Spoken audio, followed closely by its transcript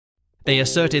They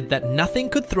asserted that nothing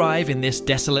could thrive in this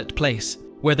desolate place,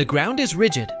 where the ground is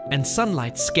rigid and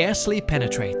sunlight scarcely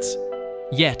penetrates.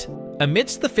 Yet,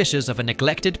 amidst the fissures of a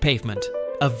neglected pavement,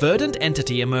 a verdant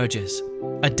entity emerges,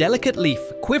 a delicate leaf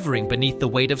quivering beneath the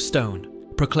weight of stone,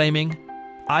 proclaiming,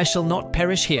 "I shall not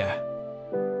perish here."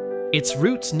 Its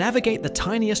roots navigate the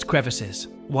tiniest crevices,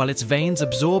 while its veins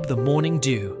absorb the morning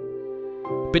dew.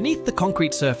 Beneath the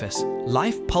concrete surface,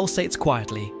 life pulsates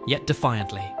quietly, yet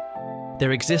defiantly.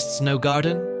 There exists no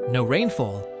garden, no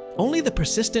rainfall, only the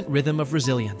persistent rhythm of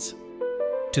resilience.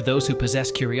 To those who possess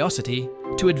curiosity,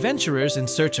 to adventurers in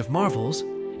search of marvels,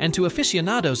 and to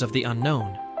aficionados of the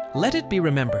unknown, let it be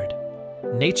remembered: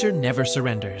 nature never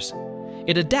surrenders.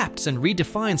 It adapts and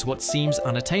redefines what seems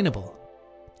unattainable.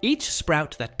 Each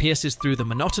sprout that pierces through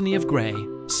the monotony of grey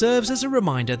serves as a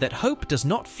reminder that hope does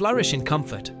not flourish in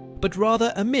comfort, but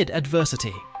rather amid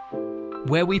adversity.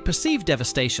 Where we perceive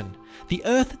devastation, the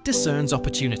earth discerns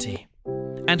opportunity.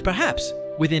 And perhaps,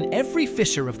 within every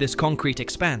fissure of this concrete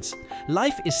expanse,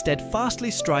 life is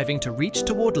steadfastly striving to reach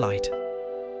toward light.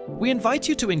 We invite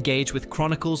you to engage with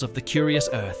Chronicles of the Curious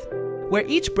Earth, where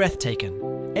each breath taken,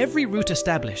 every route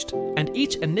established, and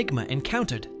each enigma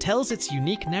encountered tells its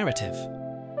unique narrative.